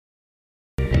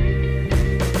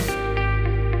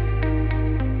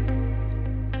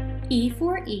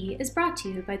E4E is brought to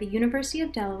you by the University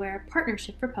of Delaware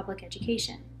Partnership for Public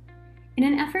Education. In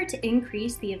an effort to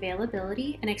increase the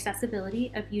availability and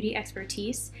accessibility of UD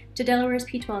expertise to Delaware's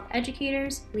P12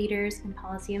 educators, leaders, and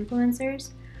policy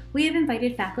influencers, we have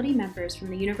invited faculty members from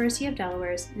the University of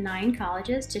Delaware's 9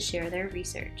 colleges to share their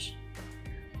research.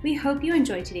 We hope you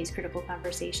enjoy today's critical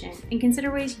conversation and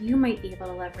consider ways you might be able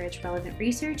to leverage relevant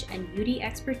research and UD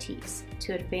expertise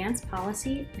to advance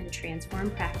policy and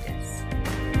transform practice.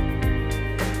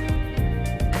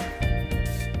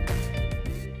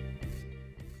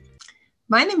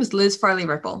 My name is Liz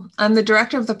Farley-Ripple. I'm the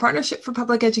director of the Partnership for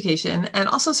Public Education and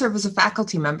also serve as a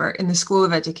faculty member in the School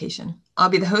of Education. I'll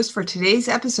be the host for today's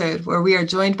episode, where we are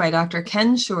joined by Dr.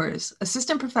 Ken Shores,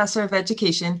 Assistant Professor of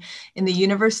Education in the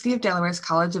University of Delaware's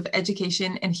College of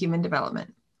Education and Human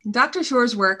Development. Dr.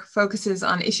 Shores' work focuses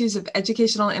on issues of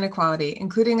educational inequality,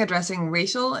 including addressing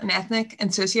racial and ethnic and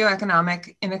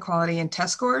socioeconomic inequality in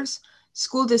test scores,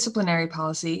 school disciplinary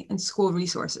policy, and school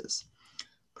resources.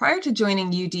 Prior to joining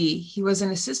UD, he was an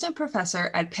assistant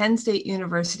professor at Penn State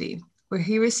University, where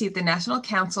he received the National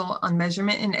Council on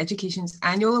Measurement in Education's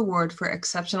annual award for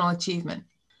exceptional achievement.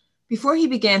 Before he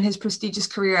began his prestigious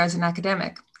career as an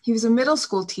academic, he was a middle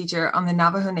school teacher on the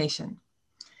Navajo Nation.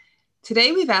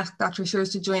 Today, we've asked Dr. Shores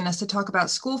to join us to talk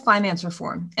about school finance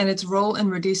reform and its role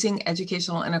in reducing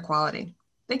educational inequality.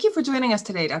 Thank you for joining us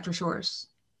today, Dr. Shores.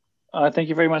 Thank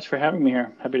you very much for having me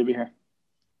here. Happy to be here.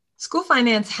 School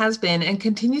finance has been and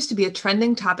continues to be a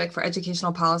trending topic for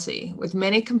educational policy, with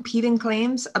many competing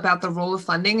claims about the role of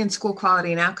funding in school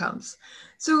quality and outcomes.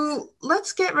 So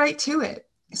let's get right to it.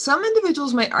 Some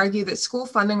individuals might argue that school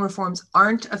funding reforms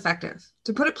aren't effective.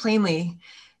 To put it plainly,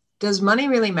 does money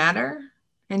really matter?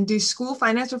 And do school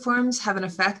finance reforms have an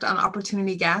effect on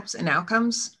opportunity gaps and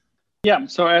outcomes? Yeah,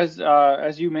 so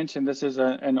as you mentioned, this is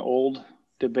an old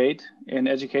debate in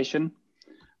education.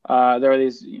 There are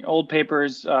these old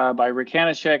papers by Rick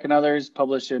Hanishek and others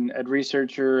published in Ed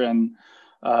Researcher and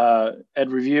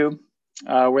Ed Review,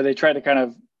 where they try to kind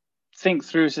of think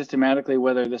through systematically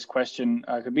whether this question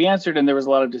could be answered, and there was a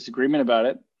lot of disagreement about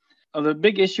it. The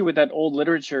big issue with that old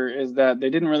literature is that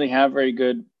they didn't really have very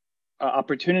good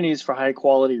opportunities for high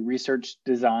quality research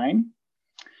design.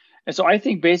 And so I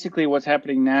think basically what's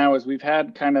happening now is we've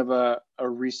had kind of a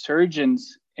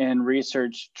resurgence in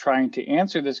research trying to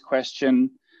answer this question.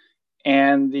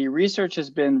 And the research has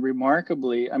been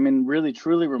remarkably, really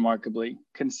truly remarkably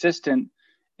consistent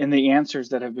in the answers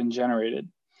that have been generated.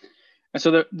 And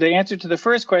so the answer to the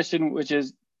first question, which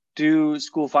is, do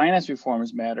school finance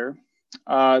reforms matter?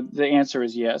 The answer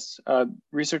is yes.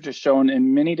 Research has shown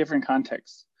in many different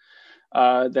contexts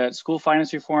that school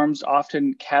finance reforms,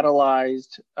 often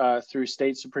catalyzed through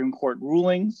state Supreme Court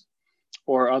rulings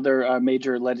or other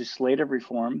major legislative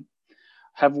reform,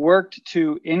 have worked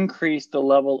to increase the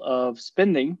level of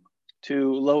spending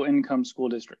to low-income school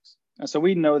districts. And so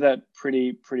we know that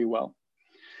pretty well.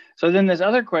 So then this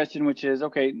other question, which is,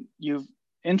 okay, you've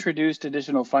introduced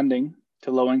additional funding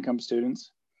to low-income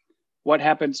students. What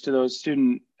happens to those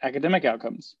student academic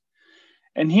outcomes?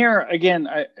 And here, again,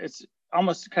 it's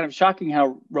almost kind of shocking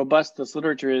how robust this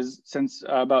literature is since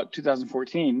about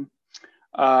 2014.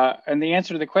 And the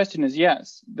answer to the question is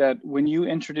yes, that when you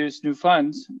introduce new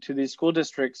funds to these school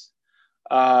districts,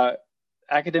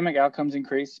 academic outcomes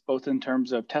increase, both in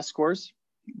terms of test scores,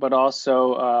 but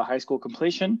also high school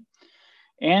completion.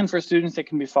 And for students that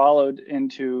can be followed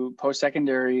into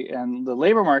post-secondary and the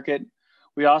labor market,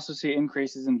 we also see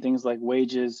increases in things like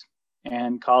wages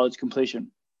and college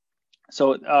completion.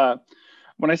 So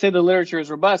when I say the literature is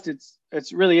robust, it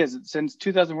really is. Since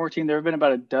 2014, there have been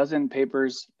about a dozen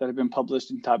papers that have been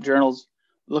published in top journals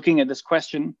looking at this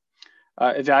question,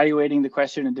 evaluating the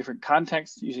question in different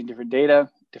contexts, using different data,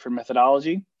 different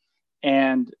methodology.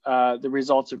 And the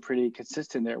results are pretty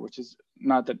consistent there, which is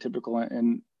not that typical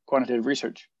in quantitative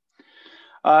research.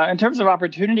 In terms of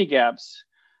opportunity gaps,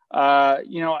 I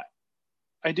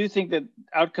do think that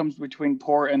outcomes between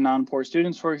poor and non-poor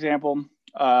students, for example,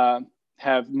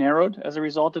 have narrowed as a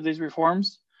result of these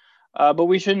reforms. But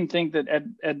we shouldn't think that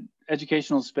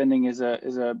educational spending is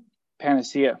a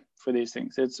panacea for these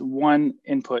things. It's one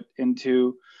input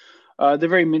into the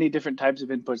very many different types of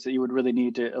inputs that you would really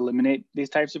need to eliminate these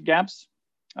types of gaps.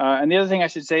 And the other thing I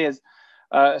should say is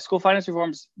school finance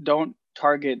reforms don't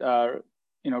target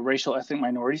racial ethnic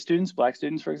minority students, Black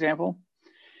students, for example.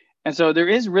 And so there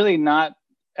is really not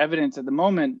evidence at the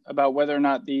moment about whether or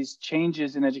not these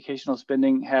changes in educational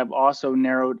spending have also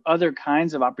narrowed other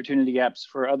kinds of opportunity gaps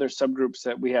for other subgroups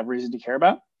that we have reason to care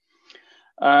about.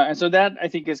 And so that, I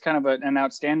think, is kind of an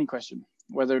outstanding question,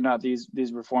 whether or not these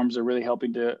reforms are really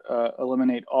helping to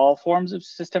eliminate all forms of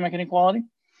systemic inequality.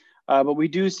 but we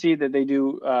do see that they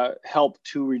do help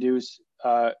to reduce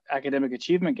academic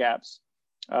achievement gaps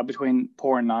between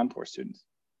poor and non-poor students.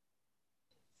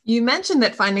 You mentioned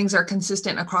that findings are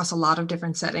consistent across a lot of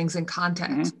different settings and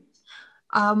contexts.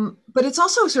 But it's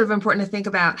also sort of important to think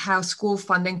about how school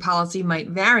funding policy might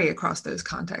vary across those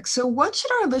contexts. So what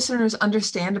should our listeners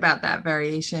understand about that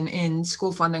variation in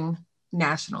school funding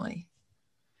nationally?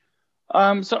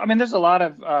 There's a lot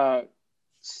of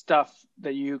stuff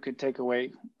that you could take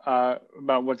away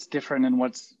about what's different and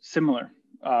what's similar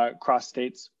across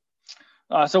states.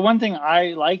 So one thing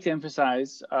I like to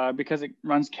emphasize, because it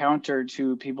runs counter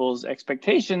to people's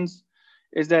expectations,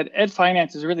 is that ed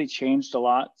finance has really changed a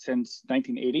lot since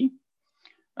 1980.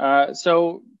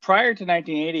 So prior to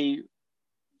 1980,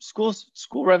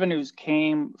 school revenues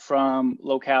came from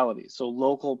localities, so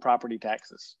local property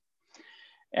taxes.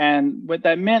 And what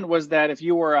that meant was that if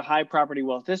you were a high property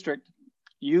wealth district,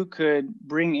 you could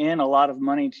bring in a lot of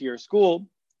money to your school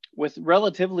with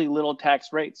relatively little tax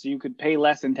rates. So you could pay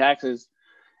less in taxes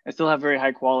and still have very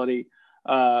high quality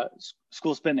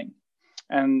school spending.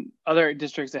 And other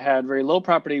districts that had very low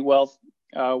property wealth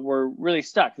were really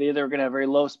stuck. They either were going to have very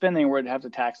low spending or would have to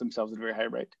tax themselves at a very high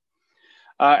rate.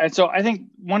 And so I think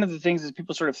one of the things is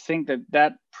people sort of think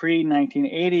that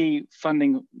pre-1980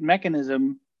 funding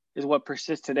mechanism is what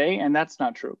persists today, and that's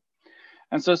not true.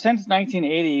 And so since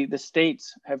 1980, the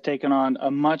states have taken on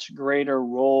a much greater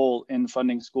role in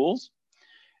funding schools.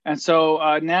 And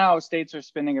so now states are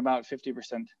spending about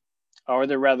 50%, or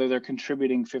they're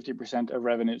contributing 50% of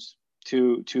revenues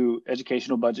to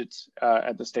educational budgets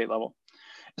at the state level.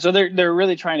 So they're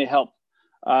really trying to help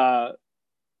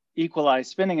equalize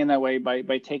spending in that way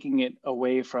by taking it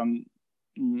away from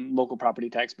local property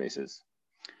tax bases.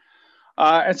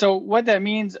 And so what that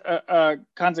means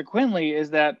consequently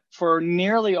is that for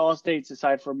nearly all states,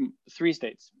 aside from 3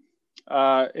 states,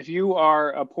 if you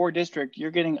are a poor district,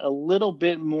 you're getting a little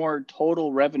bit more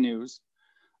total revenues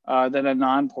than a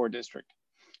non-poor district.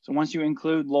 So once you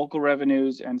include local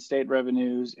revenues and state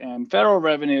revenues and federal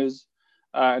revenues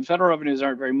aren't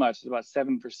very much, it's about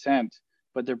 7%,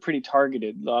 but they're pretty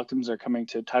targeted. A lot of them are coming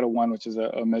to Title I, which is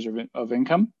a measure of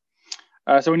income.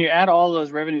 So when you add all those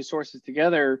revenue sources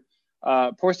together,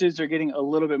 poor students are getting a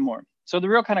little bit more. So the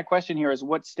real kind of question here is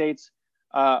what states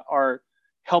are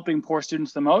helping poor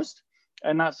students the most,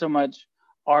 and not so much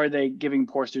are they giving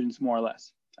poor students more or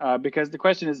less? Because the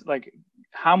question is like,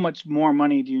 how much more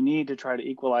money do you need to try to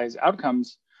equalize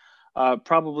outcomes?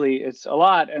 Probably it's a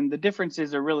lot, and the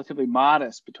differences are relatively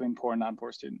modest between poor and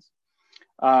non-poor students.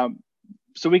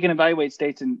 So we can evaluate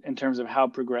states in terms of how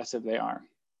progressive they are.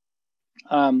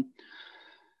 As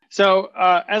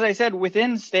I said,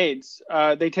 within states,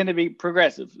 they tend to be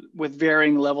progressive with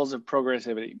varying levels of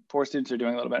progressivity. Poor students are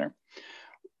doing a little better.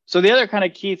 So the other kind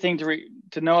of key thing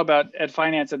to know about ed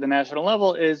finance at the national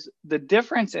level is the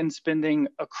difference in spending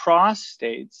across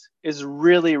states is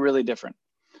really, really different.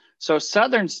 So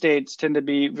southern states tend to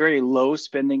be very low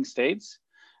spending states.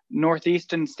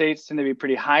 Northeastern states tend to be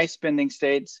pretty high spending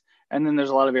states. And then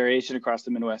there's a lot of variation across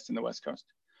the Midwest and the West Coast.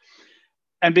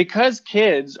 And because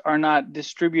kids are not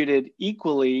distributed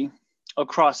equally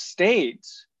across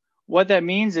states, what that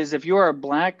means is if you're a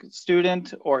Black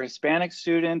student or Hispanic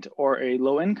student or a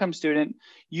low-income student,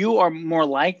 you are more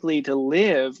likely to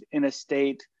live in a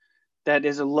state that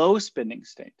is a low-spending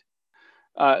state.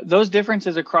 Those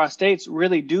differences across states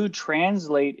really do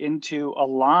translate into a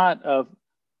lot of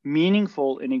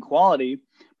meaningful inequality,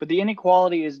 but the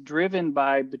inequality is driven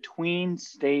by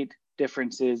between-state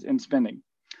differences in spending.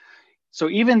 So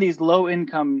even these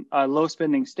low-income,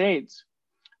 low-spending states,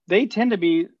 they tend to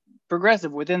be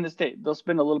progressive within the state. They'll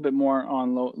spend a little bit more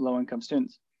on low-income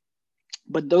students.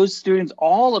 But those students,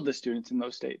 all of the students in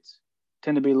those states,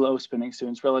 tend to be low-spending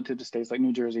students relative to states like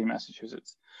New Jersey and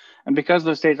Massachusetts. And because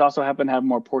those states also happen to have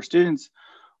more poor students,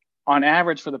 on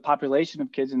average for the population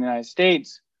of kids in the United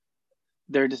States,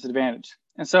 they're disadvantaged.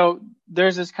 And so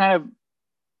there's this kind of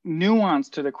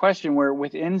nuance to the question where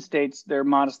within states, they're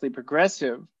modestly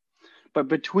progressive, but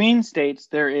between states,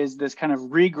 there is this kind of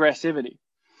regressivity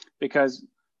because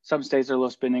some states are low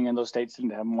spending and those states tend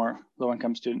to have more low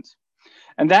income students.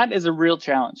 And that is a real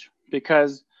challenge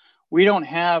because we don't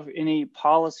have any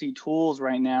policy tools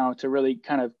right now to really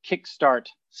kind of kickstart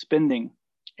spending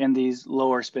in these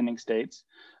lower spending states.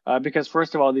 Because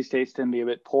first of all, these states tend to be a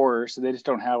bit poorer, so they just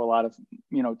don't have a lot of,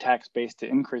 tax base to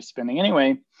increase spending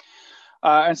anyway.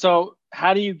 And so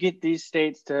how do you get these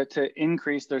states to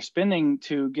increase their spending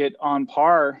to get on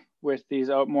par with these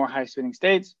more high spending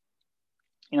states?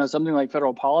 Something like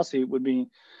federal policy would be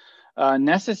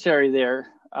necessary there,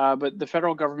 but the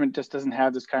federal government just doesn't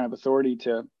have this kind of authority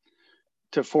to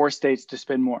to force states to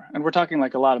spend more. And we're talking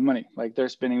like a lot of money. Like they're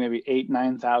spending maybe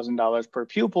 $8,000-9,000 per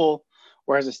pupil,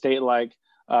 whereas a state like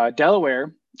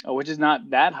Delaware, which is not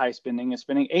that high spending, is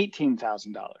spending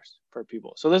 $18,000 per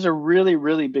pupil. So those are really,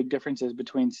 really big differences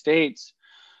between states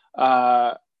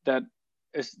that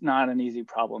is not an easy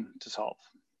problem to solve.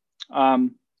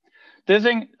 The other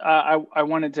thing I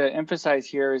wanted to emphasize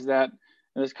here is that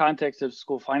in this context of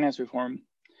school finance reform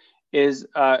is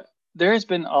there has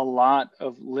been a lot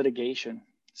of litigation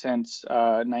since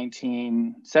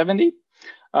 1970.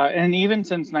 And even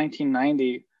since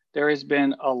 1990, there has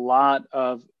been a lot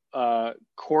of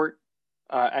court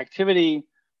activity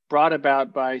brought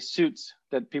about by suits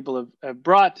that people have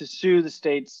brought to sue the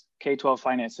state's K-12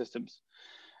 finance systems.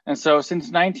 And so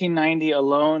since 1990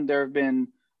 alone, there have been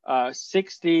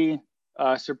 60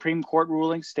 Supreme Court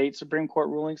rulings, state Supreme Court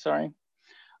rulings,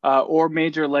 or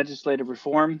major legislative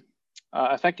reform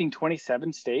affecting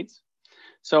 27 states.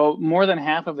 So more than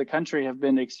half of the country have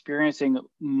been experiencing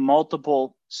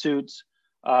multiple suits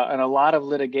and a lot of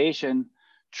litigation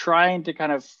trying to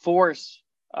kind of force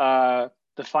the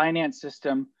finance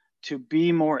system to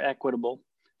be more equitable,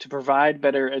 to provide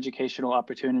better educational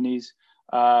opportunities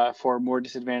for more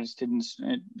disadvantaged students,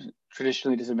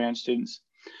 traditionally disadvantaged students.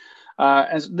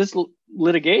 And this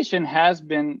litigation has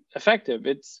been effective.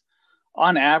 It's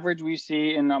on average, we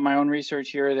see in my own research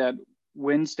here that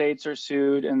when states are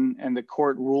sued and the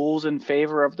court rules in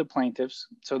favor of the plaintiffs,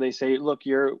 so they say, look,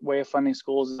 your way of funding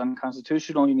schools is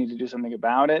unconstitutional, you need to do something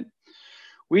about it.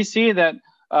 We see that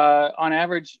on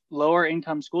average, lower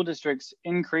income school districts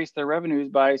increase their revenues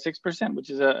by 6%, which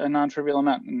is a non-trivial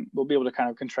amount. And we'll be able to kind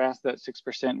of contrast that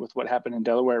 6% with what happened in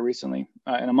Delaware recently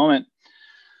in a moment.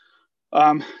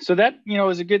 So that,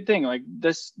 is a good thing. Like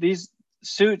these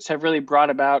suits have really brought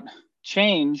about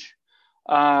change,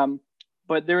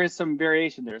 but there is some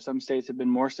variation there. Some states have been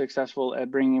more successful at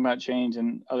bringing about change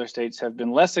and other states have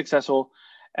been less successful.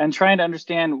 And trying to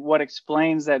understand what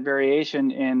explains that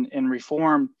variation in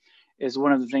reform is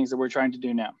one of the things that we're trying to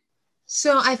do now.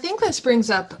 So I think this brings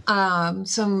up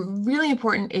some really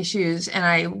important issues, and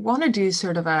I want to do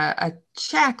sort of a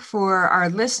check for our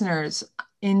listeners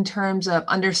in terms of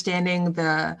understanding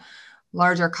the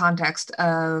larger context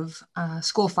of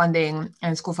school funding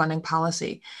and school funding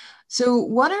policy. So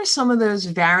what are some of those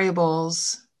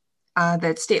variables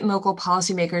that state and local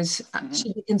policymakers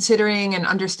should be considering and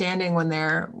understanding when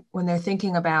they're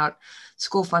thinking about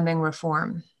school funding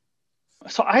reform?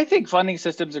 So I think funding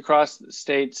systems across the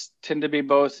states tend to be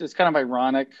both, it's kind of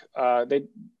ironic, they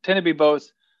tend to be both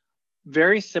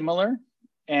very similar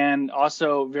and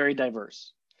also very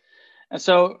diverse. And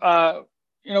so,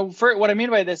 for what I mean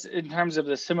by this in terms of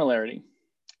the similarity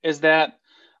is that,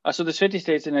 so there's 50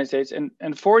 states in the United States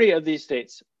and 40 of these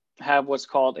states have what's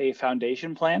called a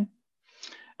foundation plan.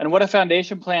 And what a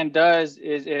foundation plan does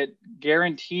is it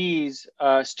guarantees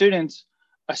students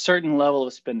a certain level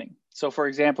of spending. So for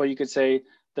example, you could say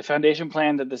the foundation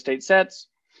plan that the state sets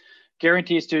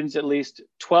guarantees students at least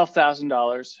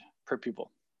 $12,000 per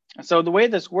pupil. And so the way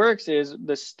this works is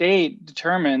the state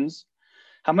determines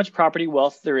how much property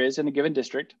wealth there is in a given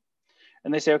district.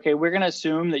 And they say, okay, we're going to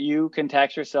assume that you can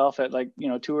tax yourself at 2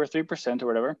 or 3% or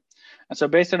whatever. And so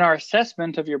based on our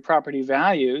assessment of your property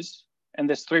values and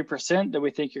this 3% that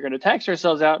we think you're going to tax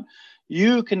yourselves out,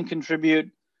 you can contribute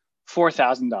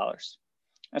 $4,000.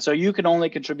 And so you can only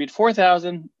contribute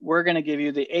 $4,000. We're going to give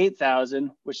you the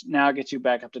 $8,000, which now gets you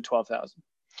back up to $12,000.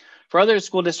 For other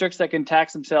school districts that can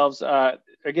tax themselves,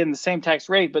 again, the same tax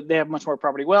rate, but they have much more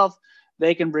property wealth,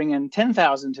 they can bring in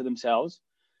 $10,000 to themselves.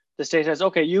 The state says,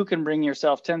 okay, you can bring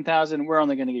yourself $10,000. We're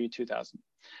only going to give you $2,000.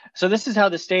 So this is how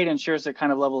the state ensures a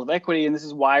kind of level of equity. And this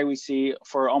is why we see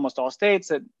for almost all states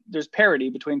that there's parity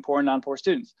between poor and non-poor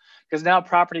students. Because now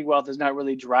property wealth is not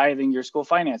really driving your school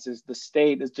finances. The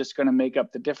state is just going to make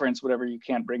up the difference, whatever you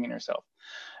can't bring in yourself.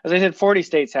 As I said, 40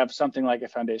 states have something like a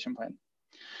foundation plan.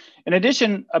 In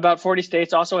addition, about 40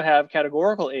 states also have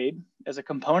categorical aid as a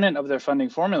component of their funding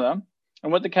formula.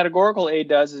 And what the categorical aid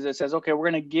does is it says, okay, we're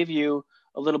going to give you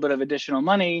a little bit of additional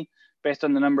money based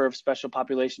on the number of special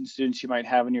population students you might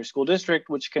have in your school district,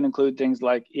 which can include things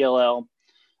like ELL,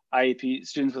 IEP,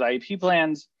 students with IEP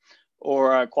plans,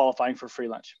 or qualifying for free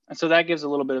lunch. And so that gives a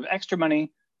little bit of extra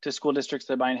money to school districts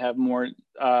that might have more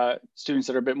students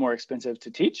that are a bit more expensive to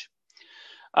teach.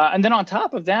 And then on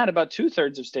top of that, about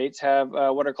 2/3 of states have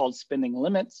what are called spending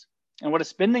limits. And what a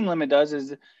spending limit does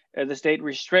is the state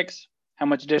restricts how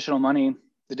much additional money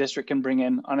the district can bring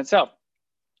in on itself.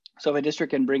 So if a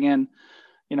district can bring in,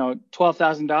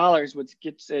 $12,000, which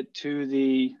gets it to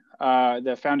the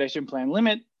foundation plan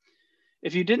limit.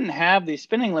 If you didn't have these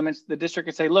spending limits, the district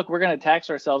could say, look, we're going to tax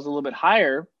ourselves a little bit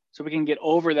higher so we can get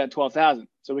over that 12,000,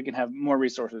 so we can have more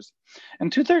resources.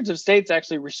 And 2/3 of states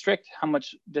actually restrict how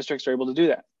much districts are able to do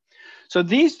that. So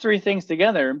these three things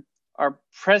together are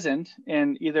present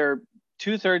in either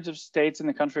 2/3 of states in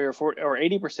the country or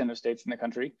 80% of states in the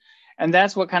country. And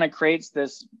that's what kind of creates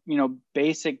this,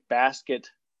 basic basket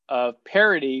of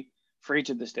parity for each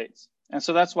of the states. And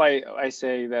so that's why I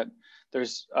say that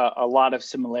there's a lot of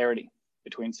similarity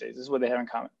between states. This is what they have in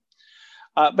common.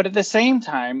 But at the same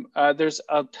time, there's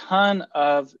a ton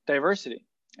of diversity.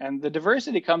 And the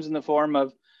diversity comes in the form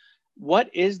of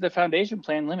what is the foundation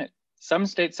plan limit? Some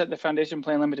states set the foundation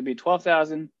plan limit to be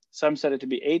 12,000. Some set it to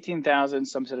be 18,000.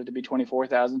 Some set it to be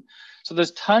 24,000. So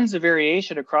there's tons of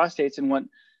variation across states in what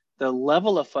the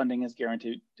level of funding is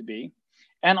guaranteed to be.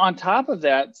 And on top of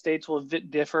that, states will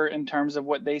differ in terms of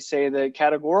what they say the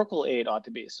categorical aid ought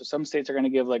to be. So some states are going to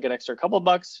give like an extra couple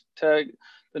bucks to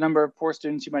the number of poor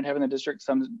students you might have in the district.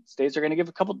 Some states are going to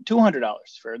give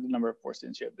 $200 for the number of poor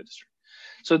students you have in the district.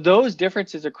 So those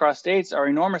differences across states are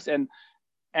enormous. And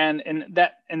in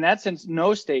that sense,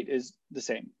 no state is the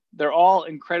same. They're all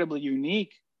incredibly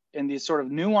unique in these sort of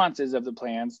nuances of the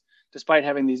plans, despite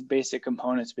having these basic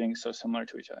components being so similar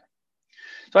to each other.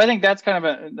 So I think that's kind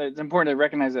of it's important to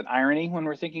recognize that irony when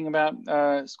we're thinking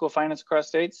about school finance across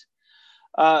states.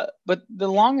 But the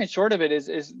long and short of it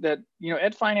is that,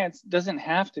 ed finance doesn't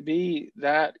have to be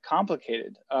that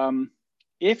complicated.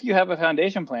 If you have a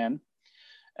foundation plan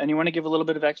and you want to give a little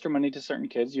bit of extra money to certain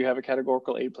kids, you have a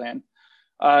categorical aid plan.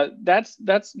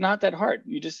 That's not that hard.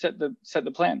 You just set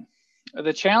the plan.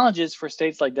 The challenge is for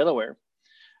states like Delaware,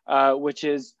 which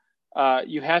is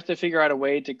you have to figure out a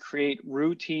way to create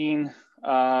routine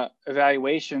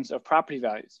evaluations of property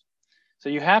values. So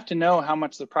you have to know how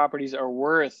much the properties are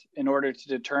worth in order to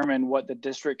determine what the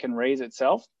district can raise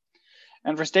itself.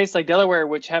 And for states like Delaware,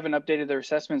 which haven't updated their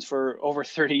assessments for over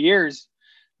 30 years,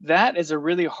 that is a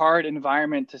really hard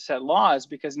environment to set laws,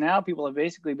 because now people have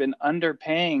basically been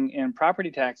underpaying in property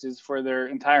taxes for their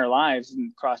entire lives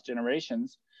and across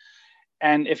generations.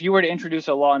 And if you were to introduce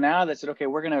a law now that said, okay,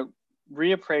 we're going to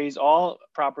reappraise all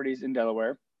properties in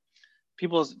Delaware,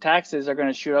 people's taxes are going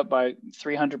to shoot up by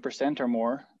 300% or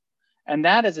more. And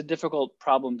that is a difficult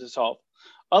problem to solve.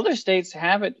 Other states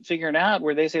have it figured out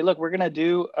where they say, look, we're going to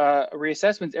do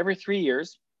reassessments every 3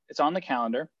 years. It's on the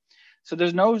calendar. So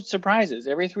there's no surprises.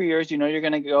 Every 3 years, you're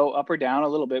going to go up or down a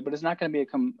little bit, but it's not going to be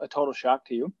a total shock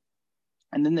to you.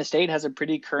 And then the state has a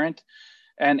pretty current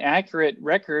and accurate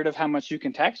record of how much you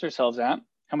can tax yourselves at,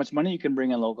 how much money you can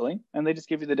bring in locally, and they just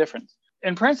give you the difference.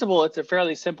 In principle, it's a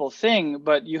fairly simple thing,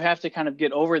 but you have to kind of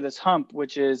get over this hump,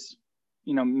 which is,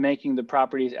 making the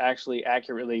properties actually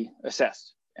accurately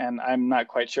assessed. And I'm not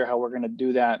quite sure how we're going to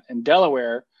do that in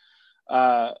Delaware,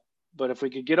 but if we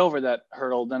could get over that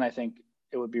hurdle, then I think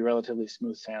it would be relatively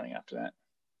smooth sailing after that.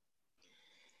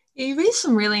 You raised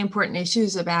some really important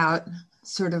issues about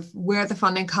sort of where the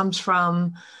funding comes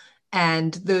from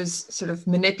and those sort of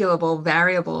manipulable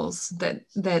variables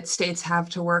that states have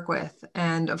to work with.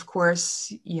 And of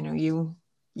course,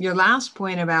 your last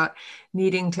point about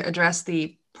needing to address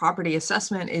the property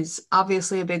assessment is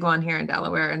obviously a big one here in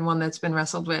Delaware, and one that's been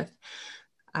wrestled with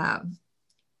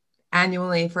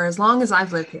annually for as long as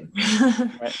I've lived here.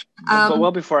 Right. But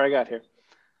well before I got here.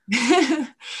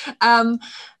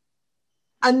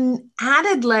 An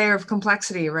added layer of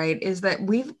complexity, right, is that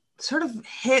we've sort of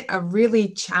hit a really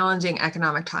challenging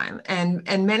economic time, and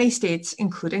many states,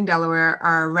 including Delaware,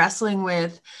 are wrestling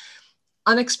with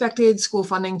unexpected school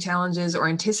funding challenges or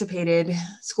anticipated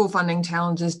school funding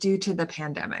challenges due to the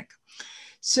pandemic.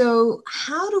 So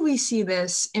how do we see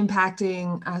this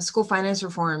impacting school finance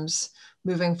reforms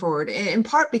moving forward? In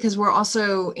part because we're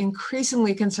also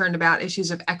increasingly concerned about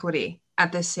issues of equity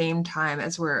at the same time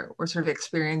as we're sort of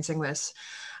experiencing this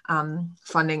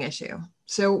funding issue.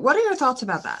 So what are your thoughts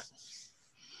about that?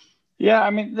 Yeah, I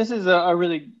mean, this is a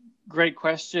really great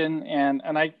question. And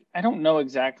I don't know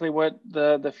exactly what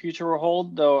the future will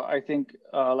hold, though I think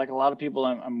like a lot of people,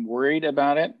 I'm worried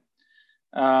about it.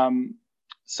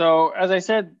 So as I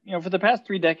said, for the past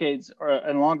 3 decades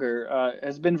and longer,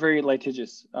 has been very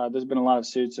litigious. There's been a lot of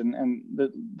suits, and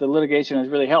the litigation has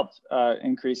really helped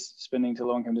increase spending to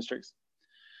low-income districts.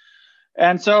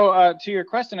 And so to your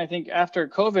question, I think after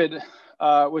COVID,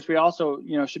 which we also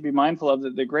should be mindful of,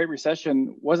 that the Great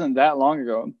Recession wasn't that long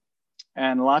ago,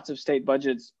 and lots of state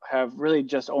budgets have really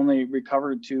just only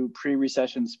recovered to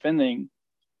pre-recession spending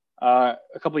a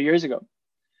couple of years ago.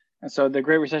 And so the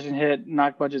Great Recession hit,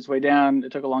 knocked budgets way down.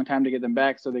 It took a long time to get them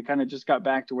back. So they kind of just got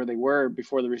back to where they were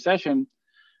before the recession.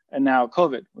 And now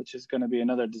COVID, which is going to be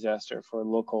another disaster for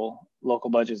local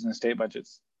budgets and state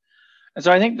budgets. And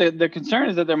so I think the concern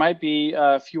is that there might be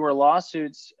fewer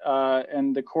lawsuits,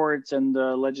 and the courts and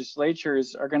the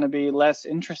legislatures are going to be less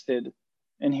interested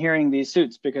in hearing these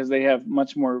suits because they have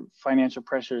much more financial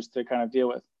pressures to kind of deal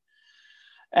with.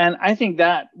 And I think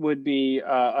that would be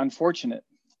unfortunate.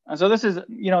 And so this is,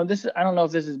 I don't know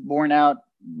if this is borne out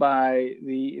by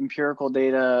the empirical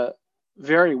data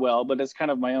very well, but it's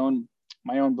kind of my own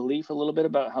belief a little bit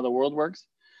about how the world works,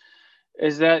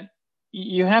 is that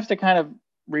you have to kind of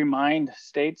remind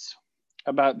states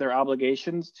about their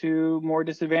obligations to more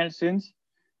disadvantaged students.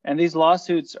 And these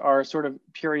lawsuits are sort of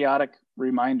periodic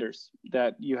reminders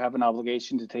that you have an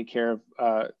obligation to take care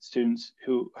of students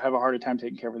who have a harder time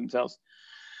taking care of themselves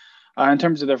in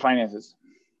terms of their finances.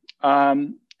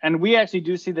 And we actually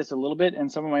do see this a little bit in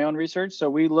some of my own research. So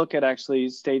we look at actually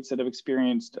states that have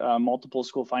experienced multiple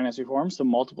school finance reforms, so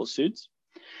multiple suits.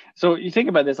 So you think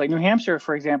about this, like New Hampshire,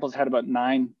 for example, has had about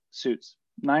nine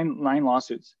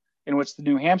lawsuits in which the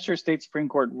New Hampshire State Supreme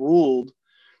Court ruled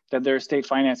that their state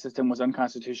finance system was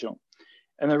unconstitutional.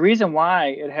 And the reason why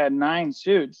it had 9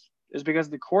 suits is because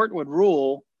the court would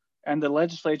rule and the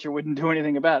legislature wouldn't do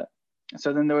anything about it.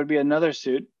 So then there would be another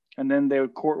suit, and then the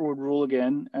court would rule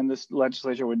again, and this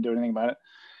legislature wouldn't do anything about it.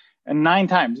 And 9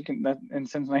 times, and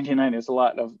since 1990, it's a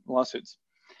lot of lawsuits.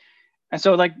 And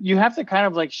so like you have to kind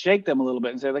of like shake them a little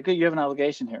bit and say like, you have an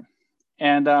obligation here.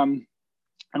 And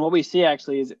what we see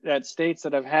actually is that states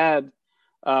that have had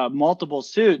multiple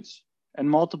suits and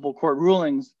multiple court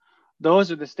rulings,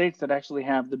 those are the states that actually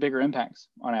have the bigger impacts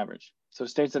on average. So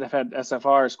states that have had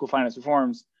SFR, school finance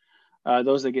reforms,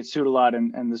 those that get sued a lot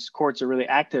and the courts are really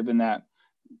active in that,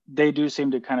 they do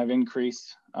seem to kind of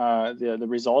increase the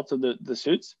results of the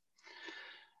suits.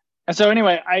 And so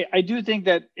anyway, I do think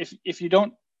that if you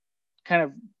don't kind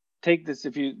of take this,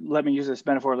 if you let me use this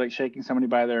metaphor, like shaking somebody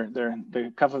by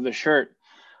the cuff of the shirt,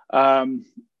 I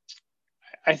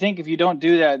think if you don't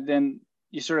do that, then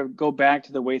you sort of go back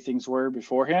to the way things were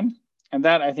beforehand. And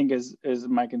that I think is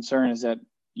my concern, is that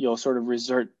you'll sort of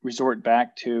revert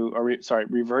back to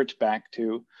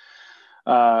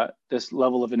this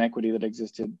level of inequity that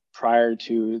existed prior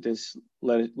to this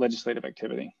legislative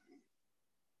activity.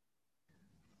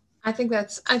 I think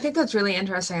that's really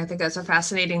interesting. I think that's a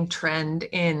fascinating trend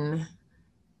in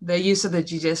the use of the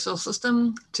judicial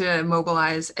system to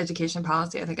mobilize education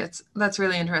policy. I think that's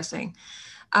really interesting.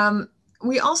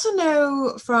 We also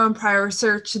know from prior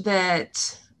research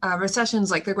that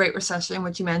recessions like the Great Recession,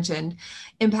 which you mentioned,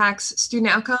 impacts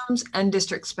student outcomes and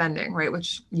district spending, right,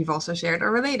 which you've also shared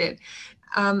are related.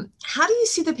 How do you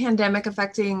see the pandemic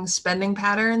affecting spending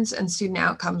patterns and student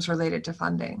outcomes related to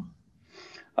funding?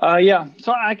 Yeah,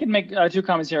 so I can make 2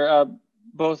 comments here,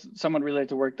 both somewhat related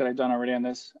to work that I've done already on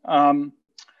this.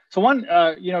 So one,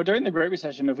 during the Great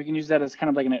Recession, if we can use that as kind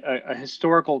of like a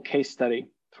historical case study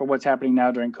for what's happening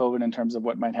now during COVID in terms of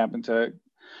what might happen to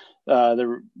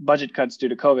the budget cuts due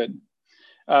to COVID.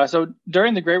 So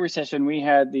during the Great Recession, we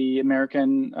had the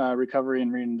American Recovery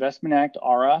and Reinvestment Act,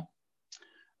 ARRA.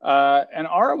 And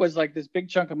ARRA was like this big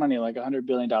chunk of money, like $100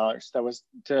 billion, that was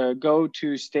to go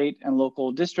to state and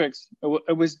local districts.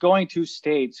 It was going to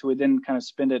states who would then kind of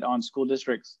spend it on school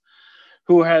districts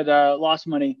who had lost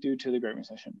money due to the Great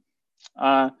Recession.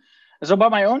 So by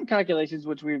my own calculations,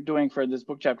 which we're doing for this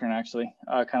book chapter, and actually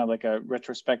kind of like a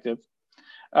retrospective,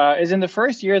 is in the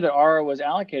first year that ARRA was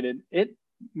allocated, it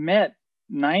met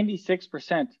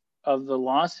 96% of the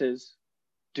losses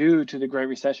due to the Great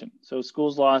Recession. So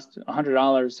schools lost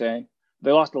 $100, say.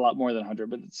 They lost a lot more than 100,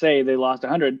 but say they lost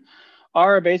 100.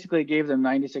 ARRA basically gave them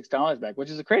 $96 back, which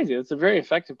is crazy. It's a very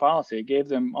effective policy. It gave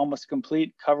them almost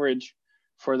complete coverage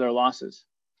for their losses.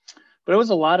 But it was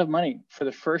a lot of money for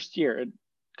the first year. It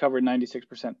covered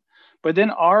 96%. But then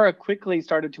ARRA quickly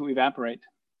started to evaporate,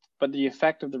 but the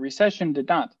effect of the recession did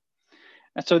not.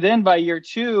 And so then by year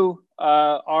 2,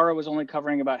 ARRA was only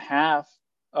covering about half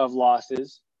of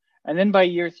losses. And then by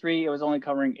year 3, it was only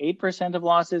covering 8% of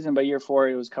losses. And by year 4,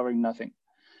 it was covering nothing.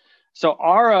 So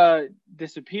ARRA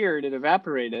disappeared, it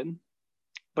evaporated,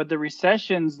 but the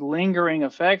recession's lingering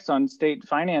effects on state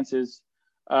finances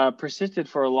persisted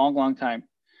for a long, long time.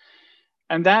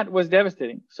 And that was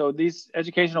devastating. So these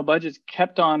educational budgets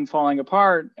kept on falling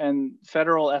apart, and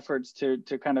federal efforts to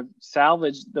kind of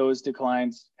salvage those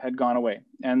declines had gone away.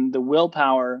 And the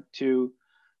willpower to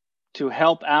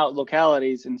help out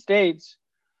localities and states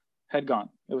had gone.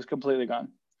 It was completely gone.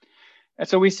 And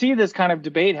so we see this kind of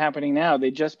debate happening now.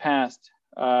 They just passed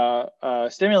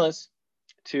stimulus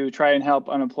to try and help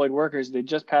unemployed workers. They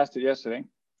just passed it yesterday.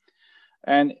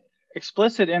 And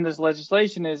explicit in this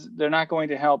legislation is they're not going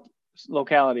to help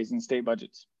localities and state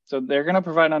budgets. So they're going to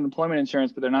provide unemployment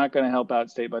insurance, but they're not going to help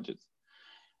out state budgets.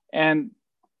 And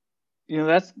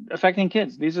that's affecting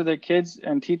kids. These are the kids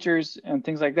and teachers and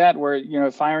things like that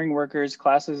where, firing workers,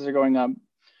 classes are going up.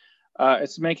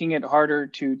 It's making it harder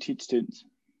to teach students.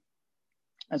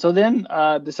 And so then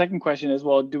the second question is,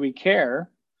 well, do we care?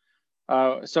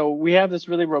 So we have this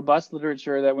really robust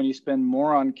literature that when you spend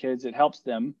more on kids, it helps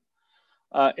them.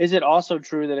 Is it also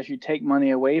true that if you take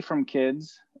money away from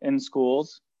kids in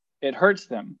schools, it hurts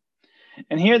them?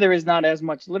 And here there is not as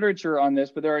much literature on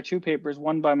this, but there are two papers,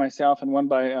 one by myself and one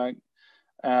by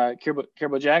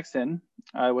Kirbo Jackson,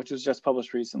 which was just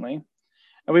published recently.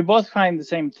 And we both find the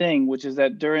same thing, which is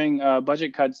that during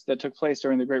budget cuts that took place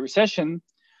during the Great Recession,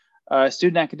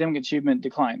 student academic achievement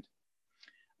declined.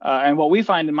 And what we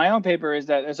find in my own paper is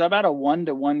that there's about a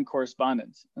 1-to-1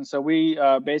 correspondence. And so we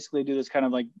basically do this kind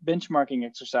of like benchmarking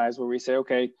exercise where we say,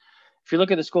 okay, if you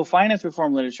look at the school finance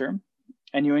reform literature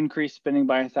and you increase spending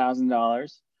by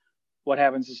 $1,000, what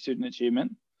happens to student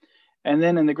achievement? And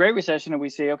then in the Great Recession, we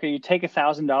say, okay, you take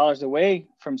 $1,000 away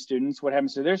from students, what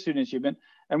happens to their student achievement?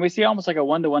 And we see almost like a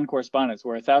 1-to-1 correspondence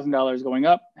where $1,000 going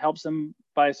up helps them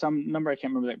by some number, I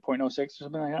can't remember, like 0.06 or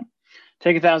something like that.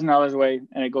 Take $1,000 away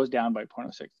and it goes down by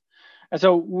 0.06. And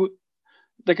so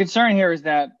the concern here is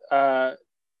that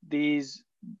these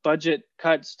budget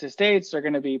cuts to states are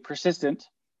going to be persistent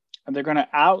and they're going to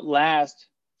outlast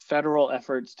federal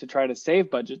efforts to try to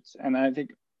save budgets. And I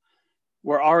think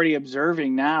we're already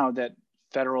observing now that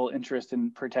federal interest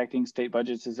in protecting state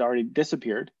budgets has already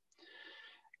disappeared.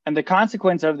 And the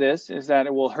consequence of this is that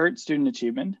it will hurt student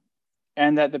achievement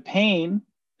and that the pain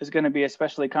is going to be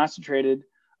especially concentrated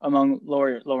among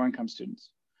lower income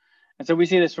students. And so we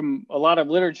see this from a lot of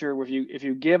literature where if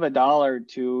you give $1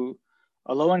 to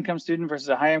a low income student versus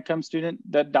a high income student,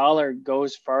 that dollar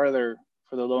goes farther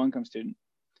for the low income student.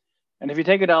 And if you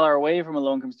take $1 away from a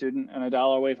low income student and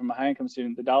 $1 away from a high income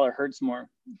student, the dollar hurts more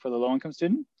for the low income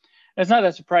student. And it's not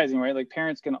that surprising, right? Like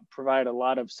parents can provide a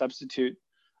lot of substitute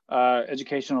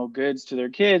educational goods to their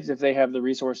kids if they have the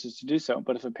resources to do so.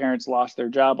 But if a parent's lost their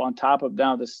job on top of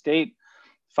now the state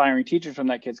firing teachers from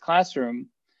that kid's classroom,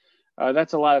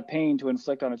 that's a lot of pain to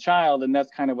inflict on a child. And that's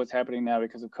kind of what's happening now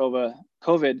because of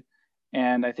COVID.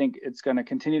 And I think it's going to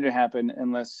continue to happen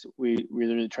unless we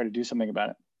really try to do something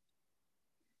about it.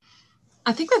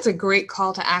 I think that's a great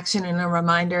call to action and a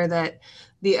reminder that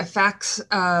the effects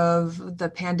of the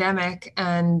pandemic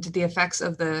and the effects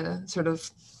of the sort of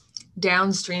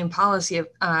downstream policy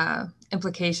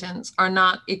implications are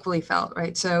not equally felt,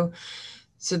 right? So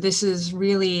this is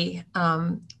really,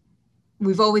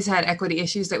 we've always had equity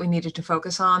issues that we needed to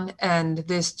focus on. And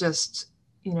this just,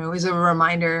 is a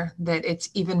reminder that it's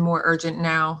even more urgent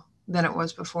now than it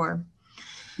was before.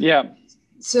 Yeah.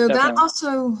 So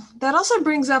definitely. that also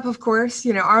brings up, of course,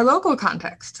 our local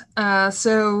context.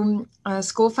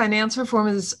 School finance reform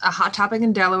is a hot topic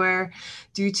in Delaware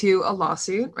due to a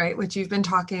lawsuit, right, which you've been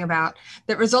talking about,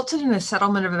 that resulted in a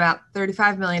settlement of about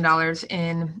 $35 million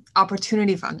in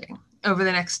opportunity funding over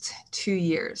the next 2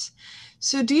 years.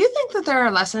 So do you think that there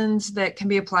are lessons that can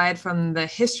be applied from the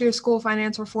history of school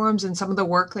finance reforms and some of the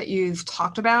work that you've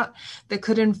talked about that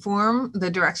could inform the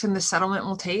direction the settlement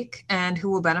will take and who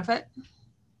will benefit?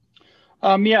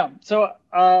 So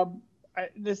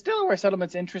this Delaware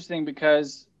settlement's interesting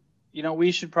because,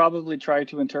 we should probably try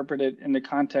to interpret it in the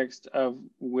context of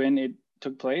when it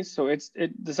took place. So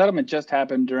the settlement just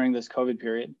happened during this COVID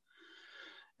period.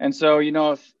 And so,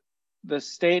 if the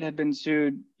state had been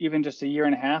sued even just a year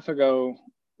and a half ago,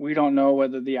 we don't know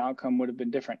whether the outcome would have been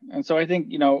different. And so I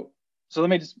think, so let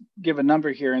me just give a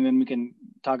number here and then we can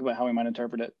talk about how we might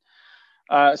interpret it.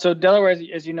 So Delaware,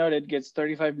 as you noted, gets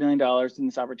 $35 million in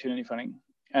this opportunity funding.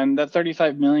 And that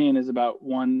 $35 million is about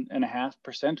 1.5%,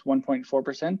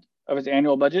 1.4% of its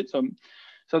annual budget.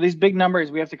 So these big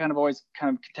numbers, we have to always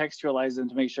contextualize them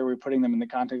to make sure we're putting them in the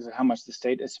context of how much the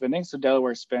state is spending. So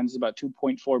Delaware spends about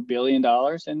 $2.4 billion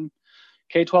in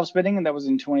K-12 spending, and that was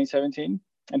in 2017.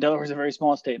 And Delaware is a very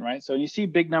small state, right? So when you see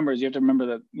big numbers, you have to remember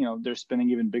that, they're spending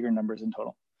even bigger numbers in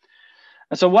total.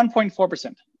 And so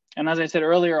 1.4%. And as I said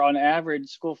earlier, on average,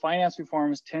 school finance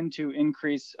reforms tend to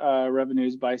increase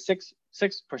revenues by 6%.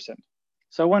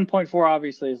 So 1.4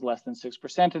 obviously is less than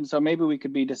 6%. And so maybe we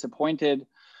could be disappointed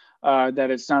that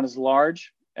it's not as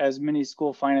large as many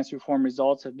school finance reform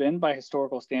results have been by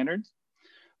historical standards.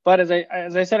 But as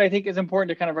I said, I think it's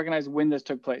important to recognize when this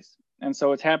took place. And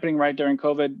so it's happening right during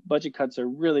COVID. Budget cuts are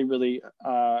really, really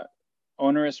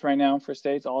onerous right now for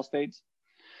states, all states.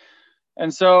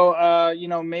 And so,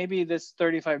 maybe this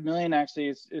 35 million actually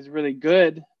is really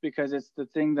good because it's the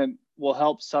thing that will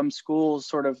help some schools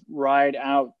sort of ride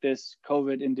out this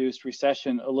COVID-induced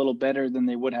recession a little better than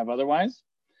they would have otherwise.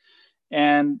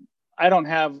 And I don't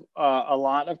have a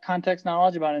lot of context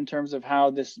knowledge about in terms of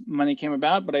how this money came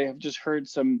about, but I have just heard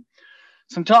some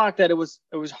talk that it was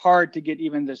hard to get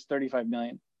even this 35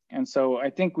 million. And so I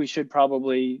think we should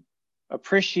probably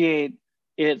appreciate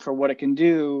it for what it can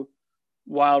do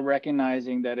while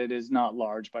recognizing that it is not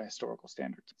large by historical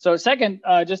standards. So second,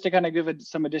 just to kind of give it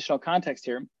some additional context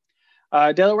here,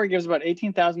 Delaware gives about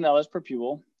 $18,000 per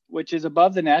pupil, which is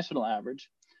above the national average,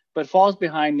 but falls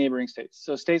behind neighboring states.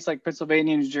 So states like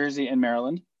Pennsylvania, New Jersey, and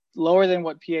Maryland, lower than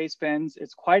what PA spends.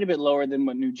 It's quite a bit lower than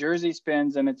what New Jersey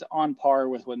spends, and it's on par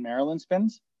with what Maryland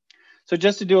spends. So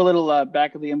just to do a little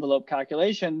back of the envelope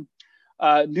calculation,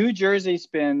 New Jersey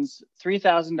spends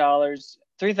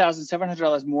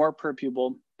 $3,700 more per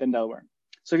pupil than Delaware.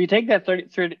 So if you take that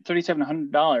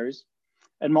 $3,700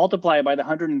 and multiply it by the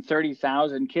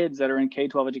 130,000 kids that are in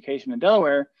K-12 education in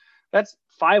Delaware, that's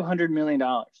 $500 million.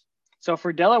 So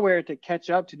for Delaware to catch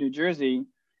up to New Jersey,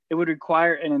 it would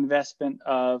require an investment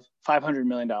of $500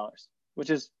 million, which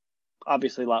is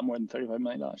obviously a lot more than $35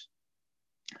 million.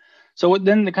 So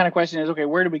then the kind of question is, okay,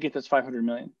 where do we get this $500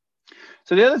 million?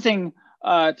 So the other thing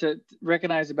to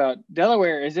recognize about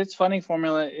Delaware is its funding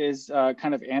formula is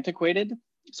kind of antiquated.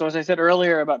 So as I said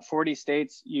earlier, about 40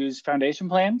 states use foundation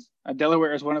plans.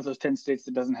 Delaware is one of those 10 states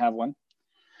that doesn't have one.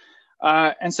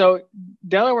 And so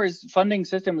Delaware's funding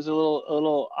system is a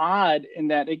little odd in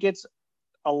that it gets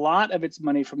a lot of its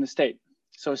money from the state.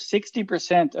 So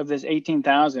 60% of this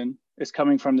 18,000 is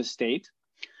coming from the state,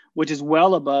 which is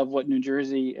well above what New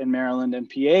Jersey and Maryland and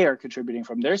PA are contributing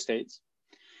from their states.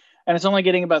 And it's only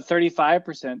getting about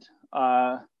 35%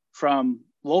 from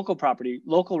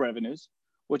local revenues,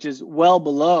 which is well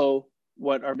below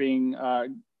what are being,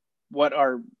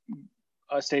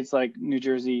 states like New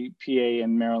Jersey, PA,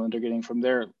 and Maryland are getting from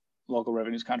their local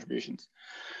revenues contributions.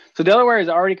 So Delaware is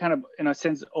already kind of, in a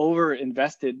sense,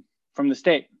 over-invested from the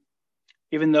state,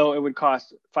 even though it would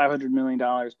cost $500 million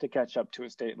to catch up to a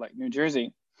state like New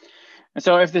Jersey. And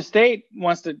so if the state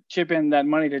wants to chip in that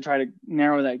money to try to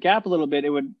narrow that gap a little bit, it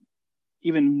would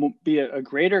even be a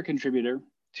greater contributor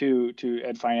to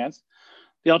Ed Finance.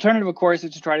 The alternative, of course,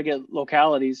 is to try to get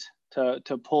localities to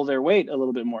pull their weight a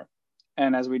little bit more.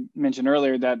 And as we mentioned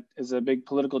earlier, that is a big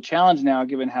political challenge now,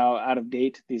 given how out of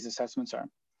date these assessments are.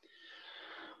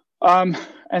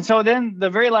 And so then the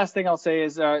very last thing I'll say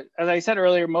is, as I said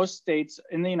earlier, most states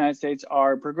in the United States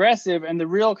are progressive. And the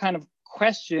real kind of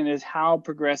question is, how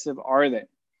progressive are they?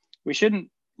 We shouldn't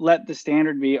let the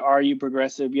standard be, are you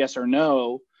progressive, yes or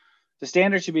no? The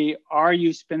standard should be, are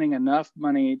you spending enough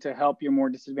money to help your more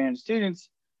disadvantaged students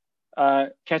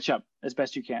catch up as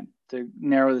best you can to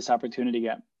narrow this opportunity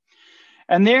gap?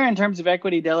 And there, in terms of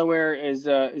equity, Delaware is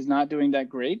not doing that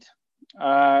great.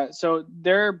 So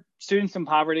their students in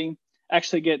poverty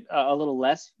actually get a little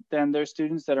less than their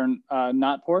students that are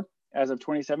not poor as of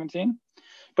 2017,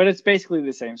 but it's basically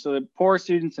the same. So the poor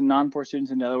students and non-poor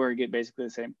students in Delaware get basically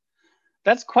the same.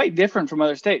 That's quite different from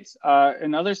other states.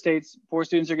 In other states, poor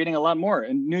students are getting a lot more.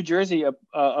 In New Jersey,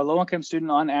 a low-income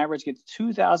student on average gets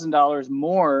 $2,000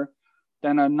 more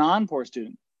than a non-poor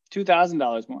student,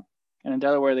 $2,000 more. And in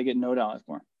Delaware, they get no dollars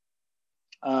more.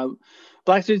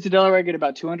 Black students in Delaware get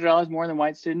about $200 more than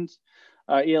white students.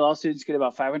 ELL students get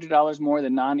about $500 more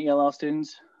than non-ELL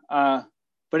students. But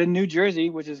in New Jersey,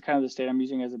 which is kind of the state I'm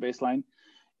using as a baseline,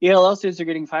 ELL students are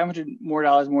getting $500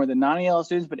 more than non-ELL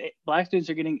students, but Black students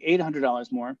are getting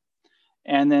 $800 more.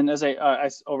 And then, as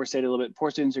I overstated a little bit, poor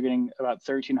students are getting about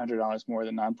 $1,300 more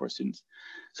than non-poor students.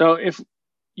 So if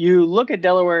you look at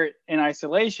Delaware in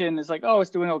isolation, it's like, oh,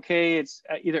 it's doing okay. It's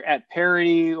either at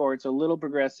parity or it's a little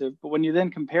progressive. But when you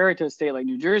then compare it to a state like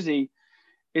New Jersey,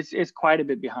 it's quite a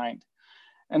bit behind.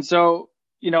 And so,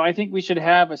 I think we should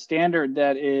have a standard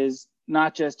that is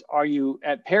not just, are you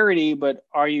at parity, but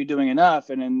are you doing enough?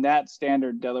 And in that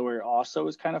standard, Delaware also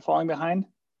is kind of falling behind.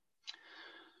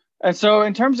 And so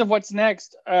in terms of what's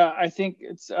next, I think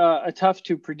it's tough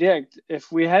to predict.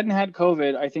 If we hadn't had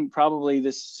COVID, I think probably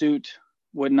this suit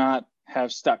would not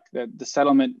have stuck, that the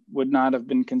settlement would not have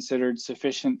been considered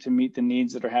sufficient to meet the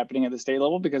needs that are happening at the state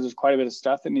level, because there's quite a bit of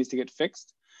stuff that needs to get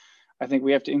fixed. I think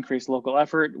we have to increase local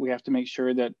effort. We have to make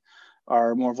sure that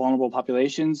our more vulnerable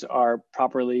populations are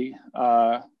properly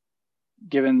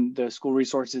given the school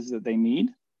resources that they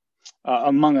need,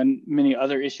 among many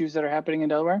other issues that are happening in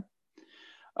Delaware.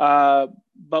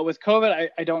 But with COVID,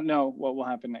 I don't know what will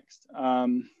happen next.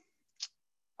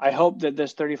 I hope that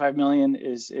this 35 million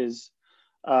is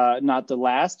not the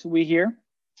last we hear.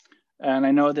 And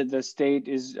I know that the state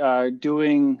is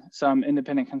doing some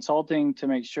independent consulting to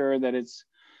make sure that its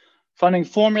funding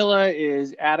formula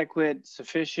is adequate,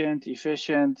 sufficient,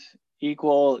 efficient,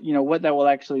 equal. What that will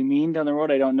actually mean down the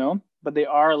road, I don't know. but they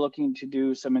are looking to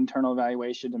do some internal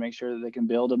evaluation to make sure that they can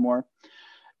build a more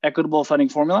equitable funding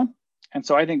formula. And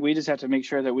so I think we just have to make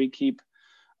sure that we keep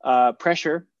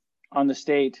pressure on the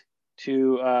state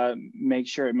to make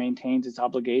sure it maintains its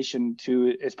obligation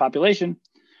to its population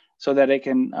so that it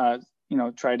can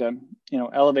try to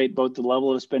elevate both the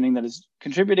level of spending that is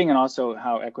contributing and also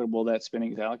how equitable that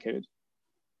spending is allocated.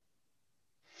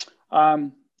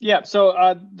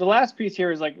 So the last piece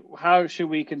here is like, how should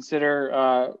we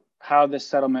consider how this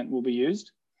settlement will be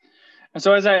used? And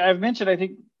so as I've mentioned, I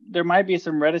think there might be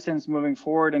some reticence moving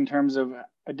forward in terms of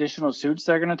additional suits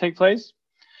that are going to take place.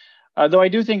 Though I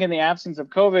do think in the absence of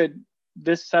COVID,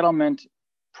 this settlement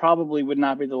probably would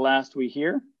not be the last we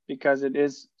hear because it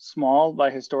is small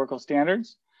by historical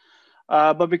standards.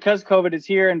 But because COVID is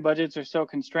here and budgets are so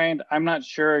constrained, I'm not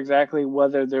sure exactly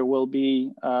whether there will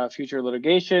be future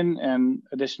litigation and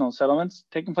additional settlements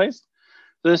taking place.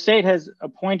 So the state has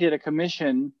appointed a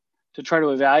commission to try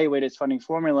to evaluate its funding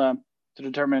formula to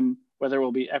determine whether it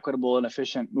will be equitable and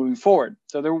efficient moving forward.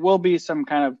 So there will be some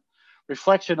kind of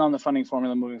reflection on the funding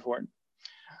formula moving forward.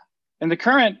 In the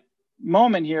current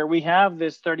moment here, we have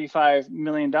this $35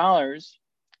 million.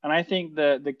 And I think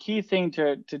the key thing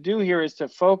to do here is to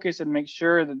focus and make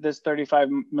sure that this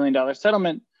 $35 million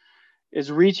settlement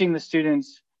is reaching the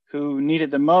students who need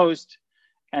it the most,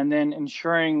 and then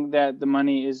ensuring that the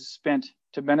money is spent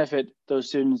to benefit those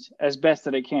students as best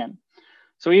that it can.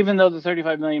 So even though the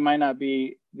 $35 million might not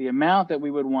be the amount that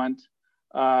we would want,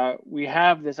 we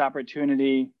have this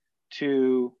opportunity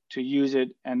to use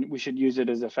it, and we should use it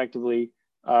as effectively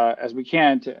as we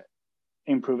can to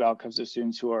improve outcomes of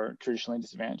students who are traditionally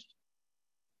disadvantaged.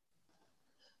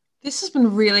 This has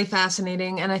been really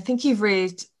fascinating, and I think you've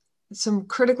raised some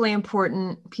critically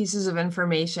important pieces of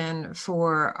information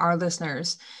for our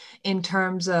listeners in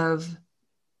terms of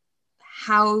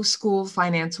how school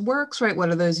finance works, right? What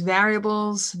are those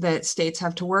variables that states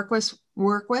have to work with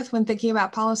when thinking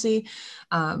about policy,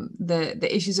 the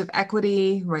issues of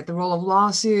equity, right? The role of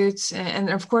lawsuits, and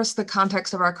of course, the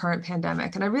context of our current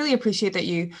pandemic. And I really appreciate that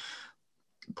you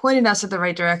pointed us at the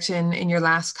right direction in your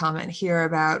last comment here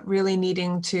about really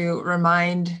needing to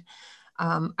remind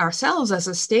ourselves as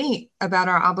a state about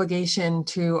our obligation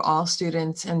to all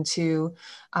students and to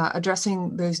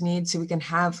addressing those needs so we can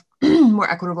have more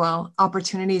equitable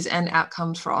opportunities and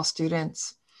outcomes for all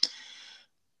students.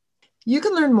 You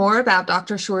can learn more about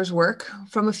Dr. Shore's work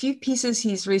from a few pieces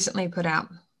he's recently put out.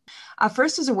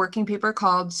 First is a working paper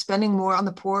called Spending More on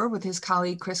the Poor with his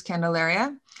colleague Chris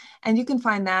Candelaria, and you can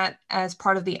find that as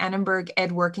part of the Annenberg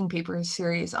Ed Working Papers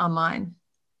series online.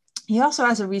 He also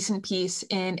has a recent piece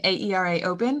in AERA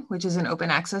Open, which is an open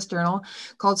access journal,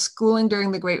 called Schooling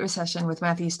During the Great Recession with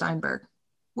Matthew Steinberg.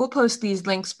 We'll post these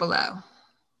links below.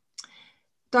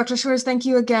 Dr. Shores, thank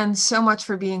you again so much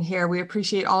for being here. We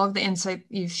appreciate all of the insight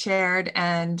you've shared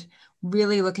and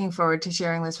really looking forward to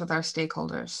sharing this with our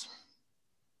stakeholders.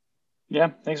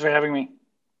 Yeah, thanks for having me.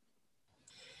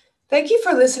 Thank you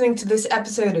for listening to this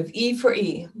episode of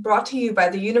E4E, brought to you by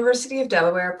the University of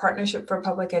Delaware Partnership for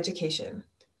Public Education.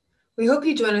 We hope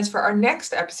you join us for our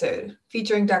next episode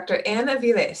featuring Dr. Anne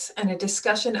Aviles and a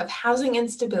discussion of housing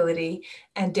instability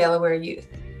and Delaware youth.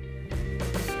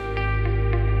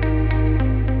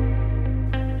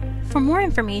 For more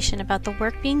information about the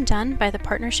work being done by the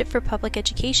Partnership for Public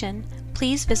Education,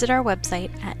 please visit our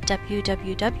website at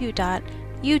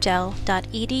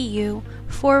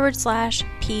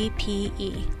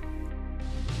www.udel.edu/PPE.